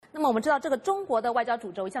那么我们知道，这个中国的外交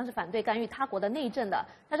主轴一向是反对干预他国的内政的，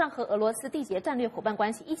加上和俄罗斯缔结战略伙伴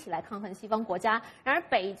关系一起来抗衡西方国家。然而，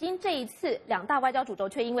北京这一次两大外交主轴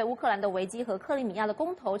却因为乌克兰的危机和克里米亚的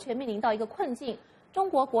公投，却面临到一个困境。中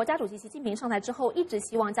国国家主席习近平上台之后，一直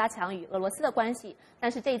希望加强与俄罗斯的关系，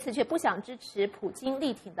但是这一次却不想支持普京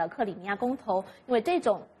力挺的克里米亚公投，因为这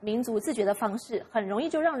种民族自决的方式很容易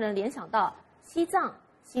就让人联想到西藏、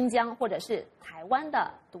新疆或者是台湾的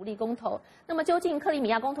独立公投。那么究竟克里米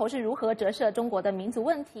亚公投是如何折射中国的民族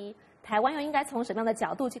问题？台湾又应该从什么样的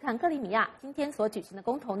角度去看克里米亚今天所举行的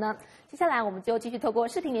公投呢？接下来我们就继续透过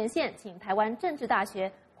视频连线，请台湾政治大学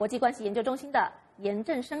国际关系研究中心的严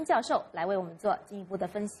正生教授来为我们做进一步的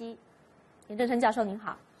分析。严正生教授您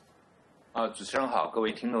好。主持人好，各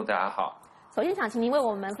位听众大家好。首先想请您为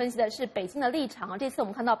我们分析的是北京的立场。这次我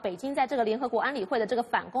们看到北京在这个联合国安理会的这个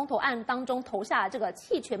反公投案当中投下了这个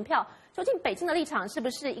弃权票，究竟北京的立场是不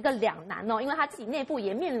是一个两难呢？因为他自己内部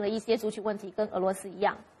也面临了一些族群问题，跟俄罗斯一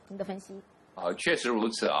样。您的分析？确实如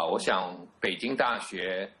此啊。我想北京大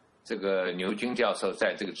学这个牛军教授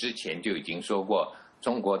在这个之前就已经说过，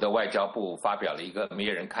中国的外交部发表了一个没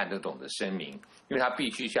有人看得懂的声明，因为他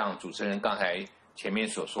必须像主持人刚才前面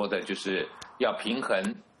所说的，就是要平衡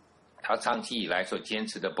他长期以来所坚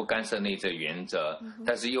持的不干涉内政原则，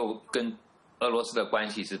但是又跟俄罗斯的关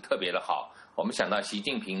系是特别的好。我们想到习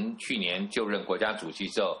近平去年就任国家主席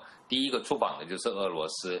之后，第一个出访的就是俄罗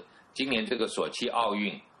斯。今年这个索契奥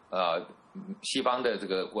运，西方的这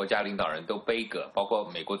个国家领导人都杯葛，包括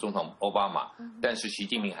美国总统奥巴马，但是习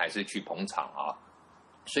近平还是去捧场啊。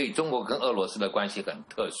所以中国跟俄罗斯的关系很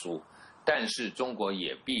特殊，但是中国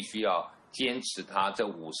也必须要坚持他这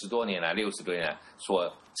50多年来、60多年来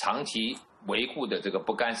所长期维护的这个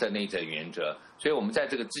不干涉内政原则。所以我们在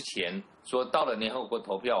这个之前说，到了联合国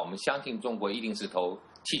投票，我们相信中国一定是投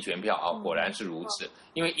弃权票啊，果然是如此。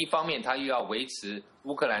因为一方面他又要维持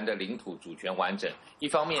乌克兰的领土主权完整，一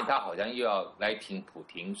方面他好像又要来挺普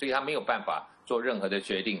廷，所以他没有办法做任何的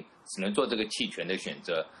决定，只能做这个弃权的选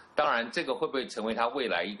择。当然，这个会不会成为他未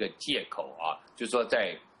来一个借口啊？就是说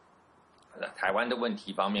在台湾的问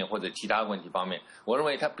题方面或者其他问题方面，我认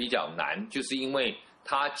为他比较难，就是因为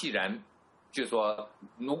他既然就是说，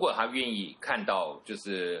如果他愿意看到就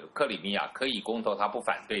是克里米亚可以公投，他不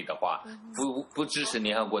反对的话，不支持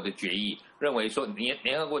联合国的决议，认为说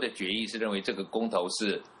联合国的决议是认为这个公投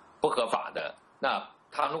是不合法的，那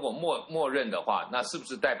他如果默认的话，那是不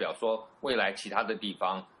是代表说未来其他的地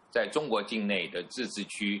方在中国境内的自治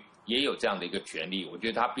区也有这样的一个权利？我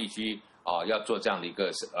觉得他必须要做这样的一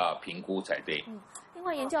个评估才对。另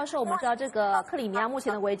外，严教授，我们知道这个克里米亚目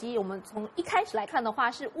前的危机，我们从一开始来看的话，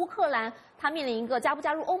是乌克兰它面临一个加不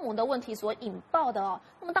加入欧盟的问题所引爆的哦。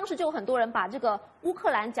那么当时就有很多人把这个乌克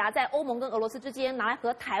兰夹在欧盟跟俄罗斯之间，拿来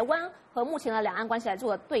和台湾和目前的两岸关系来做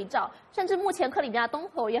个对照，甚至目前克里米亚东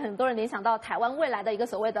投也很多人联想到台湾未来的一个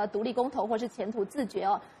所谓的独立公投或是前途自决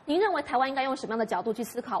哦。您认为台湾应该用什么样的角度去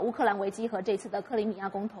思考乌克兰危机和这次的克里米亚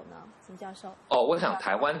公投呢？请教授。我想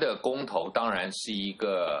台湾的公投当然是一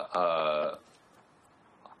个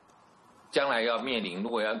将来要面临，如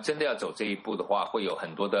果真的要走这一步的话，会有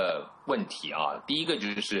很多的问题啊。第一个就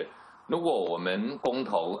是，如果我们公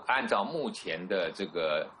投按照目前的这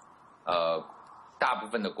个大部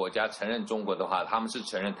分的国家承认中国的话，他们是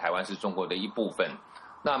承认台湾是中国的一部分。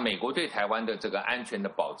那美国对台湾的这个安全的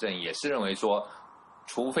保证也是认为说，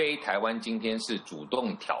除非台湾今天是主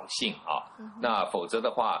动挑衅啊，那否则的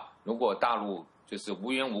话，如果大陆就是无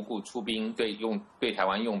缘无故出兵对台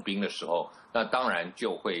湾用兵的时候，那当然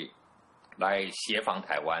就会来协防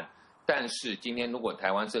台湾。但是今天如果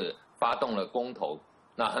台湾是发动了公投，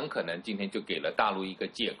那很可能今天就给了大陆一个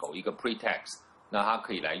借口，一个 pretext， 那他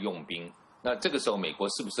可以来用兵。那这个时候美国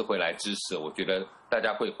是不是会来支持？我觉得大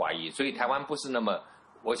家会怀疑。所以台湾不是那么，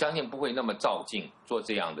我相信不会那么照进做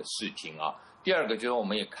这样的事情啊。第二个就是我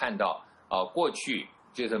们也看到过去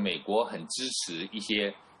就是美国很支持一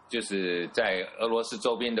些就是在俄罗斯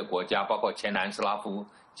周边的国家，包括前南斯拉夫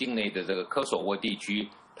境内的这个科索沃地区，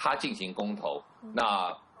他进行公投。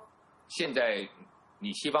那现在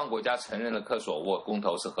你西方国家承认了科索沃公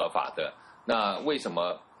投是合法的，那为什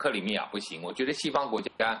么克里米亚不行？我觉得西方国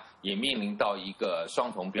家也面临到一个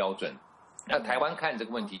双重标准。那台湾看这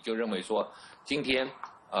个问题就认为说，今天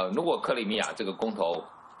如果克里米亚这个公投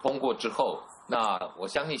通过之后，那我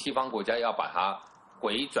相信西方国家要把它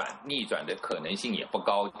逆转的可能性也不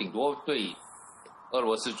高，顶多对俄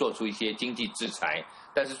罗斯做出一些经济制裁，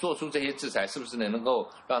但是做出这些制裁是不是能够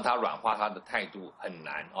让它软化它的态度很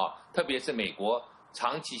难啊。特别是美国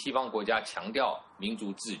长期西方国家强调民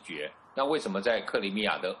族自决，那为什么在克里米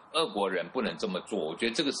亚的俄国人不能这么做？我觉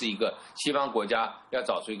得这个是一个西方国家要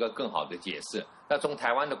找出一个更好的解释。那从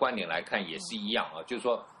台湾的观点来看也是一样啊，就是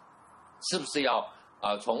说是不是要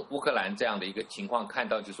从乌克兰这样的一个情况看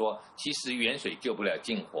到，就是说，其实远水救不了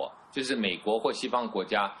近火，就是美国或西方国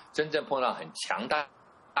家真正碰到很强大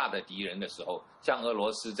的敌人的时候，像俄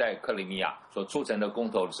罗斯在克里米亚所促成的公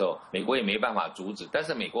投的时候，美国也没办法阻止，但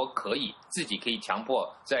是美国自己可以强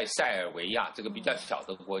迫在塞尔维亚这个比较小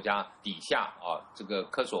的国家底下这个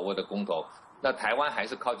科索沃的公投。那台湾还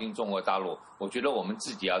是靠近中国大陆，我觉得我们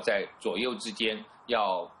自己要在左右之间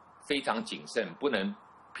要非常谨慎，不能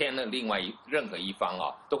偏了任何一方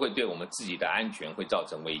都会对我们自己的安全会造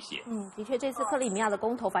成威胁。的确，这次克里米亚的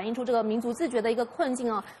公投反映出这个民族自决的一个困境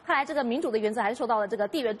看来这个民主的原则还是受到了这个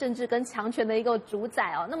地缘政治跟强权的一个主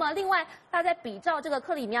宰那么另外，大家在比照这个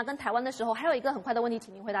克里米亚跟台湾的时候，还有一个很快的问题，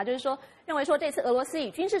请您回答，就是说认为说这次俄罗斯以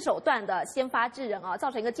军事手段的先发制人造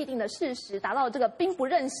成一个既定的事实，达到这个兵不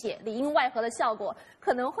刃血、里应外合的效果，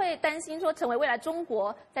可能会担心说成为未来中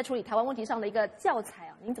国在处理台湾问题上的一个教材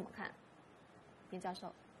您怎么看？林教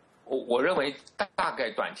授，我认为大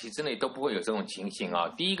概短期之内都不会有这种情形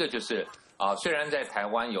第一个就是虽然在台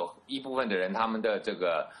湾有一部分的人，他们的这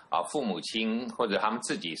个父母亲或者他们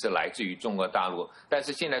自己是来自于中国大陆，但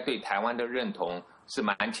是现在对台湾的认同是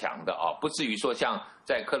蛮强的不至于说像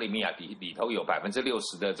在克里米亚里头有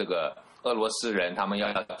60%的这个俄罗斯人，他们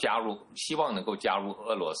要加入，希望能够加入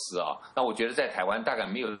俄罗斯那我觉得在台湾大概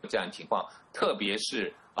没有这样的情况，特别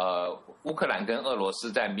是乌克兰跟俄罗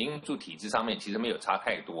斯在民主体制上面其实没有差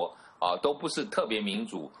太多都不是特别民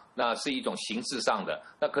主，那是一种形式上的。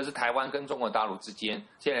那可是台湾跟中国大陆之间，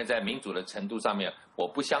现在在民主的程度上面，我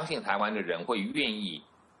不相信台湾的人会愿意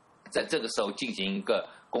在这个时候进行一个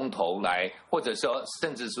公投来，或者说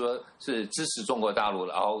甚至说是支持中国大陆，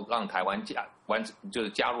然后让台湾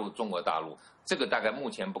加入中国大陆，这个大概目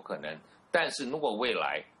前不可能。但是如果未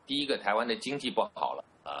来第一个台湾的经济不好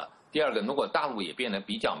了第二个，如果大陆也变得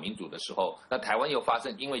比较民主的时候，那台湾又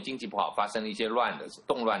因为经济不好发生了一些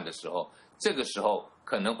动乱的时候，这个时候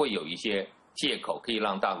可能会有一些借口可以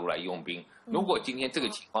让大陆来用兵。如果今天这个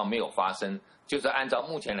情况没有发生，就是按照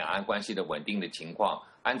目前两岸关系的稳定的情况，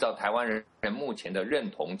按照台湾人目前的认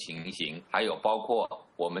同情形，还有包括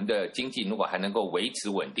我们的经济如果还能够维持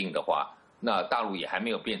稳定的话，那大陆也还没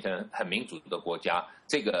有变成很民主的国家，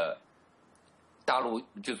这个大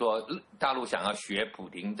陆想要学普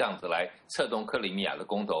丁这样子来策动克里米亚的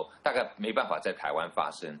公投，大概没办法在台湾发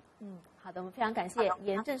生。好的，我们非常感谢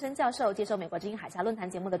严正生教授接受美国之音海峡论坛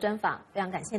节目的专访，非常感谢。